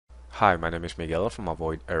Hi, my name is Miguel from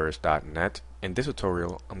AvoidErrors.net. In this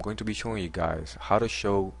tutorial, I'm going to be showing you guys how to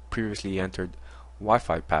show previously entered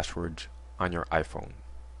Wi-Fi passwords on your iPhone.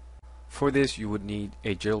 For this, you would need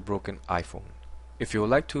a jailbroken iPhone. If you would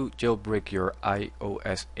like to jailbreak your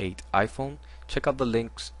iOS 8 iPhone, check out the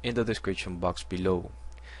links in the description box below.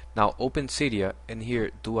 Now open Cydia and here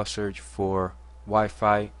do a search for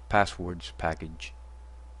Wi-Fi passwords package.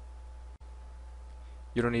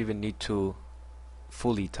 You don't even need to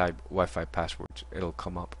fully type Wi-Fi passwords, it'll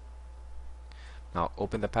come up. Now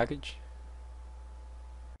open the package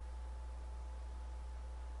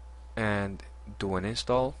and do an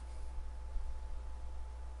install.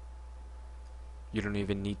 You don't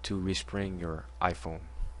even need to respring your iPhone.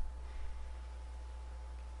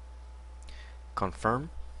 Confirm.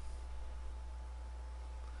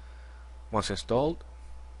 Once installed,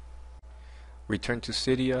 return to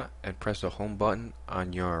Cydia and press the home button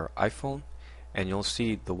on your iPhone and you'll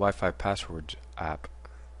see the Wi-Fi passwords app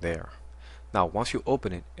there. Now once you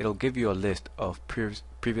open it, it'll give you a list of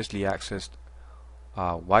previously accessed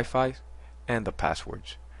Wi-Fi and the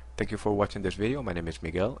passwords. Thank you for watching this video. My name is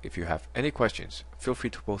Miguel. If you have any questions, feel free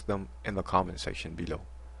to post them in the comment section below.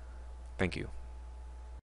 Thank you.